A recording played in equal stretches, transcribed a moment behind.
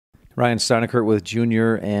Ryan Steineckert with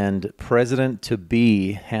junior and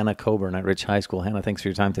president-to-be Hannah Coburn at Rich High School. Hannah, thanks for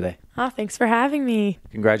your time today. Oh, thanks for having me.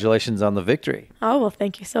 Congratulations on the victory. Oh, well,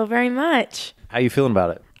 thank you so very much. How you feeling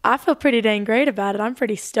about it? I feel pretty dang great about it. I'm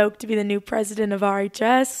pretty stoked to be the new president of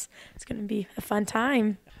RHS. It's going to be a fun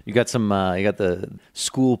time. You got the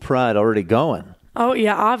school pride already going. Oh,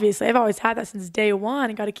 yeah, obviously. I've always had that since day one.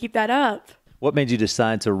 I got to keep that up. What made you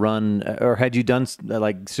decide to run, or had you done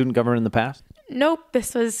student government in the past? Nope,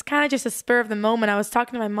 this was kind of just a spur of the moment. I was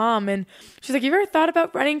talking to my mom, and she's like, you ever thought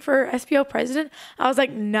about running for SPO president? I was like,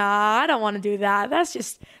 nah, I don't want to do that.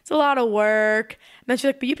 It's a lot of work. And then she's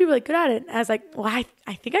like, but you'd be really good at it. And I was like, well,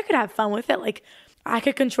 I think I could have fun with it. Like, I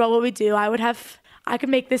could control what we do. I could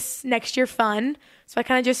make this next year fun. So I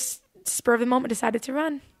kind of just spur of the moment decided to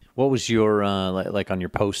run. What was your, on your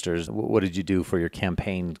posters, what did you do for your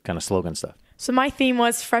campaign kind of slogan stuff? So my theme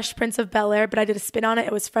was Fresh Prince of Bel-Air, but I did a spin on it.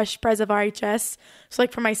 It was Fresh Prez of RHS. So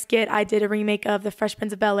for my skit, I did a remake of the Fresh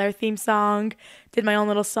Prince of Bel-Air theme song, did my own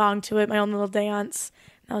little song to it, my own little dance.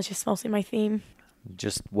 That was just mostly my theme.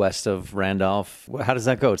 Just west of Randolph. How does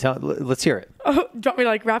that go? Let's hear it. Oh, do you want me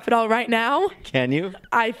to rap it all right now? Can you?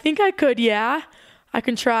 I think I could, yeah. I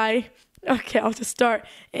can try. Okay, I'll just start.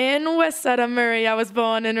 In West Side of Murray, I was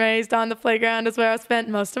born and raised. On the playground is where I spent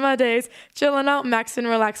most of my days. Chilling out, maxing,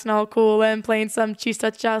 relaxing, all cool, and playing some cheese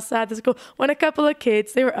touch outside the school. When a couple of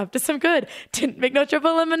kids, they were up to some good. Didn't make no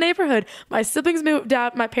trouble in my neighborhood. My siblings moved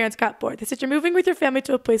out, my parents got bored. They said, you're moving with your family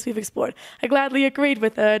to a place we've explored. I gladly agreed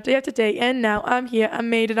with her day after day, and now I'm here. I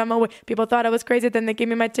made it on my way. People thought I was crazy, then they gave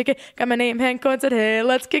me my ticket. Got my name, hand code, said, hey,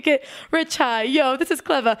 let's kick it. Rich High, yo, this is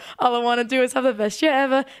clever. All I want to do is have the best year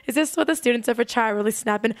ever. Is this what the students of Rich High are really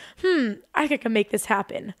snapping? I think I can make this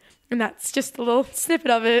happen. And that's just a little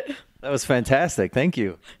snippet of it. That was fantastic. Thank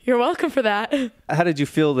you. You're welcome for that. How did you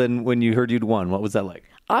feel then when you heard you'd won? What was that like?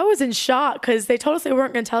 I was in shock because they told us they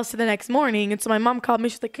weren't going to tell us till the next morning. And so my mom called me.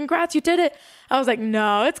 She's like, congrats, you did it. I was like,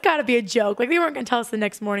 no, it's got to be a joke. They weren't going to tell us the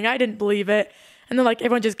next morning. I didn't believe it. And then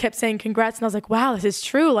everyone just kept saying congrats. And I was like, wow, this is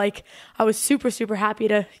true. I was super, super happy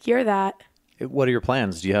to hear that. What are your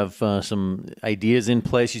plans? Do you have some ideas in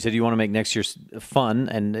place? You said you want to make next year fun.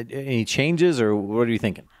 And any changes, or what are you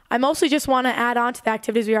thinking? I mostly just want to add on to the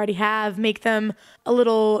activities we already have, make them a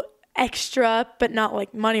little extra, but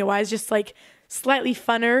not money-wise, just slightly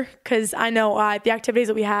funner, because I know the activities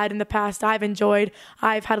that we had in the past I've enjoyed.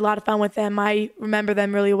 I've had a lot of fun with them. I remember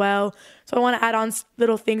them really well. So I want to add on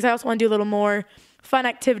little things. I also want to do a little more fun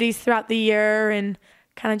activities throughout the year and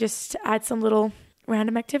kind of just add some little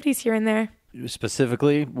random activities here and there.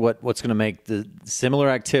 Specifically, what's going to make the similar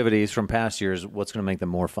activities from past years, what's going to make them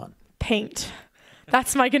more fun? Paint.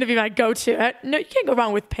 That's going to be my go-to. No, you can't go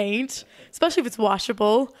wrong with paint, especially if it's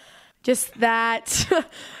washable. Just that.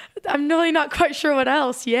 I'm really not quite sure what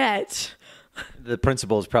else yet. The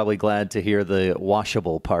principal is probably glad to hear the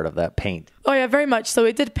washable part of that paint. Oh, yeah, very much. So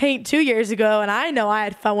we did paint 2 years ago, and I know I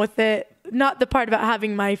had fun with it. Not the part about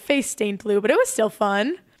having my face stained blue, but it was still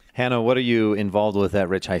fun. Hannah, what are you involved with at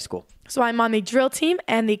Rich High School? So I'm on the drill team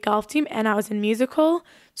and the golf team, and I was in musical.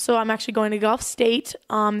 So I'm actually going to Golf State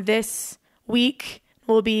this week.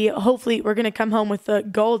 Hopefully, we're going to come home with the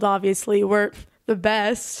gold, obviously. We're the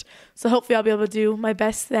best. So hopefully I'll be able to do my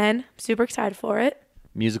best then. I'm super excited for it.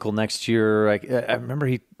 Musical next year. I remember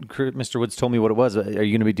Mr. Woods told me what it was. Are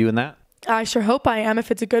you going to be doing that? I sure hope I am.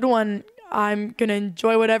 If it's a good one, I'm going to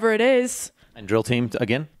enjoy whatever it is. And drill team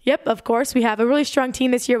again? Yep, of course. We have a really strong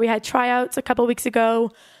team this year. We had tryouts a couple weeks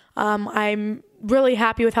ago. I'm really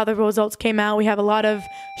happy with how the results came out. We have a lot of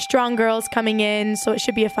strong girls coming in, so it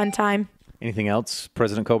should be a fun time. Anything else,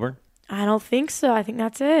 President Coburn? I don't think so. I think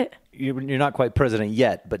that's it. You're not quite president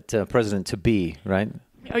yet, but president to be, right?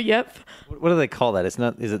 Oh, yep. What do they call that? It's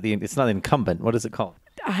not incumbent. What is it called?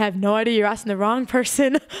 I have no idea. You're asking the wrong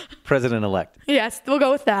person. President-elect. Yes, we'll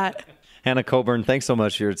go with that. Hannah Coburn, thanks so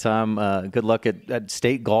much for your time. Good luck at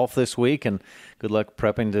state golf this week, and good luck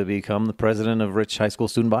prepping to become the president of Rich High School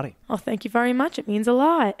student body. Well, thank you very much. It means a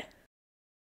lot.